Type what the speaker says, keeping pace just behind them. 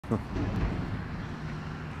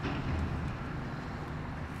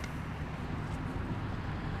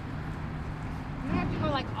have to go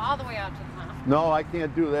like all the way out to the pond. No, I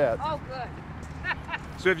can't do that. Oh, good.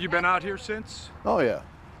 So have you been out here since? Oh, yeah.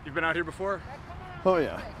 You've been out here before? Oh,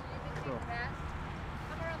 yeah. Come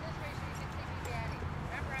around this way so you can see me, Daddy.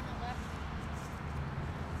 Remember, I'm a left.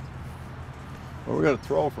 Well, we're going to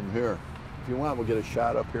throw from here. If you want, we'll get a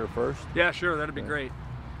shot up here first. Yeah, sure. That'd be great.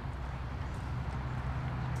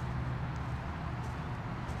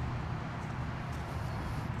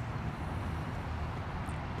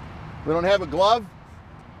 We don't have a glove?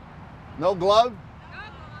 No glove?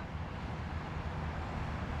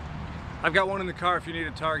 I've got one in the car if you need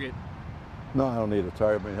a target. No, I don't need a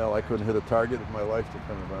target. I mean, hell, I couldn't hit a target if my life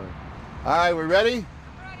depended on it. All right, we ready?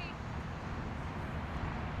 I'm ready.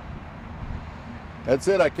 That's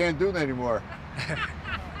it. I can't do that anymore.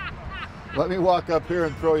 Let me walk up here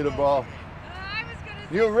and throw you the ball. I was gonna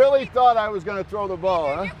say, You really thought I was going to throw the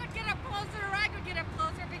ball, huh? you could get up closer or I could get up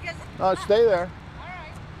closer because... Stay there. All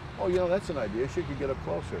right. Oh, you know, that's an idea. She could get up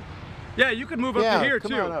closer. Yeah, you could move up Yeah, to here,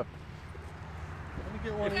 come too. on up. Let me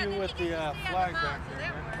get one of you with the flag back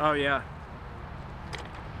there. Oh, yeah.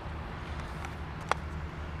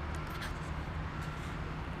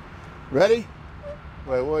 Ready?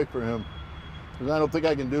 Wait for him. Because I don't think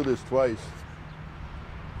I can do this twice.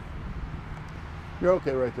 You're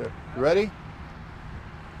okay right there. You ready?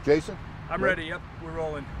 Jason? I'm ready. Yep, we're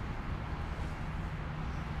rolling.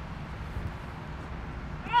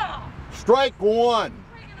 Strike one.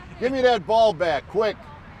 Give me that ball back, quick.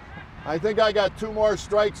 I think I got 2 more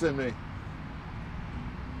strikes in me.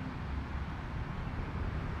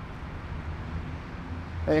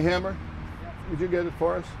 Hey, Hammer, would you get it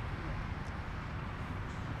for us?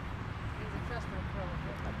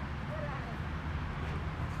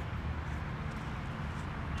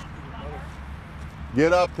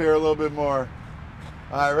 Get up here a little bit more.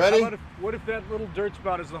 All right, ready? What if that little dirt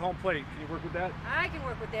spot is the home plate? Can you work with that? I can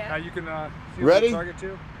work with that. Now you can see Ready? the target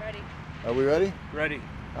too? Ready. Are we ready? Ready.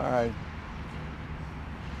 All right.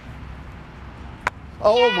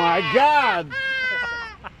 Oh my God!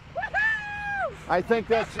 I think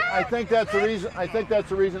that's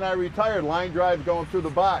the reason I retired. Line drive going through the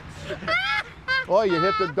box. Oh, you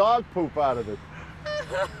hit the dog poop out of it.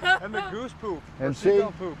 And the goose poop. And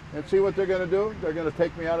seagull poop. see what they're going to do? They're going to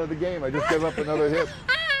take me out of the game. I just gave up another hit.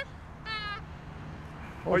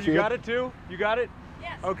 Oh, you got it too? You got it?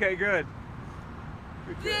 Yes. Okay, good.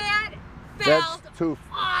 That That's felt too.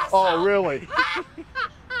 awesome. Oh, really?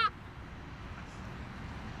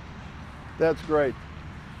 That's great.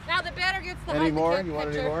 Now the batter gets the Any more? picture. You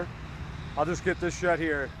want any more? I'll just get this shot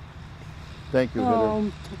here. Thank you,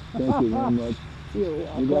 hitter. Thank you very much.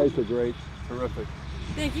 You guys are great. Terrific.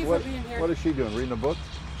 Thank you for being here. What is she doing? Reading a book?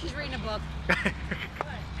 She's reading a book.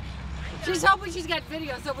 She's hoping she's got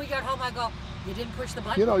video, so we got home, I go, you didn't push the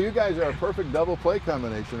button? You know, you guys are a perfect double play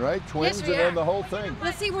combination, right? Twins Yes, we and then are. the whole thing.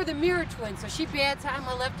 Let's see, we're the mirror twins. So she bats, I'm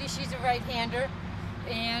a lefty, she's a right-hander.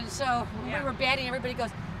 And so when we were batting, everybody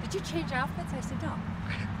goes, did you change outfits? I said, no.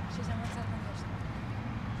 She said, what's that on this?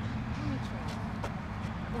 Let me try.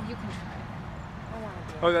 Well, you can try it. I want to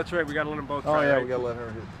do it. Oh, that's right. We got to let them both try. Oh, yeah, right? we got to let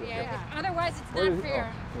her hit too. Yeah, otherwise it's What is not it?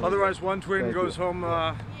 fair. Oh. Otherwise, one twin Thank goes you. home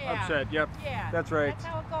upset. Yep. Yeah, That's right. that's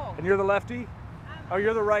how it goes. And you're the lefty? Oh,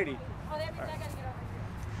 you're the righty. Oh, that means I got to get over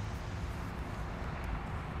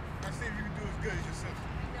here. I see if you can do as good as your sister.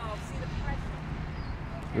 I know, see the pressure.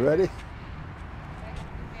 You ready?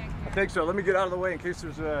 I think so. Let me get out of the way in case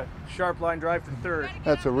there's a sharp line drive to third.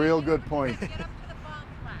 That's a real good point. Get up to the bomb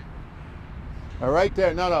spot. All right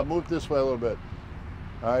there. No, move this way a little bit.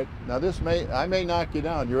 All right. Now I may knock you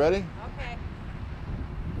down. You ready?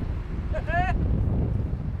 Okay.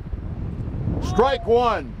 Strike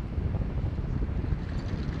one.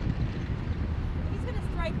 He's going to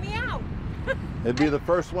strike me out. It'd be the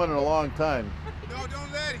first one in a long time. No,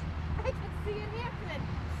 don't let him. I can see it happening.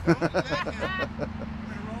 Don't let him. You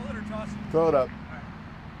gonna roll it or toss it? Throw it up.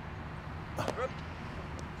 Oop.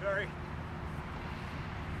 Sorry.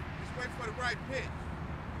 Just wait for the right pitch.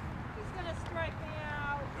 He's going to strike me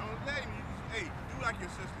out. Don't let him. Hey, do like your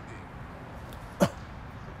sister did.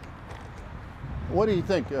 What do you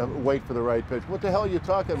think? Wait for the right pitch. What the hell are you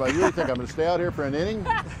talking about? You really think I'm going to stay out here for an inning?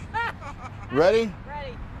 Ready?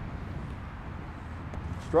 Ready.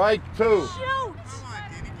 Strike two. Shoot! Come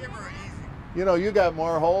on, Denny, give her an easy. You know, you got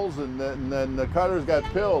more holes than the Cutter's got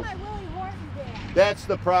pills. My Willie Horton bat. That's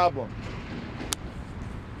the problem.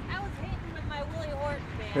 I was hitting with my Willie Horton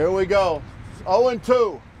bat. Here we go.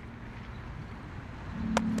 0-2.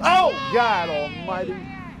 Oh, God almighty.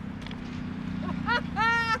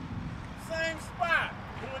 Same spot.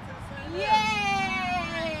 You went to the same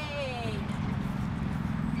Yay!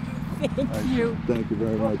 Thank you. Thank you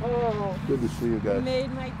very much. Oh, Good to see you you guys.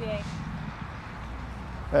 made my day.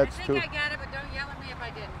 That's I too. think I got it, but don't yell at me if I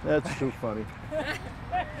didn't. That's too funny.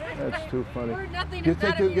 That's too funny. Or nothing Do you is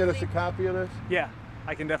think not you'll get us a amusing. copy of this? Yeah,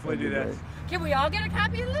 I can definitely do That'd that. be great. Can we all get a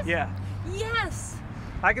copy of this? Yeah, Yes.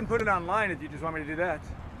 I can put it online if you just want me to do that.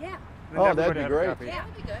 Yeah. Then Oh, everybody that'd be have a great. copy. Yeah, that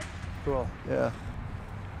would be good. Cool. Yeah.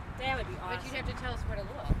 That would be awesome. But you'd have to tell us where to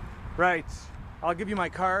look. Right. I'll give you my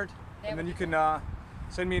card, That and then would you be can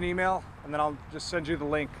send me an email, and then I'll just send you the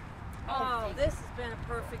link. Oh, this has been a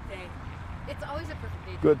perfect day. It's always a perfect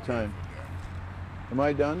day. Good time. Am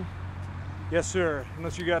I done? Yes, sir.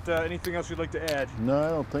 Unless you got anything else you'd like to add. No, I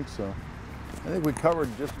don't think so. I think we covered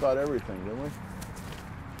just about everything, didn't we?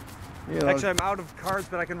 You know, Actually, I'm out of cards,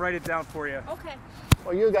 but I can write it down for you. Okay.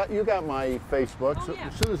 well, you got my Facebook. Oh, So yeah.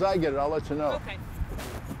 as soon as I get it, I'll let you know. Okay.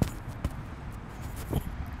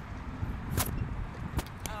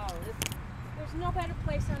 Oh, there's no better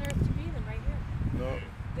place on earth to be than right here. No.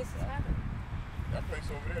 This is heaven. That place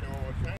over there, they all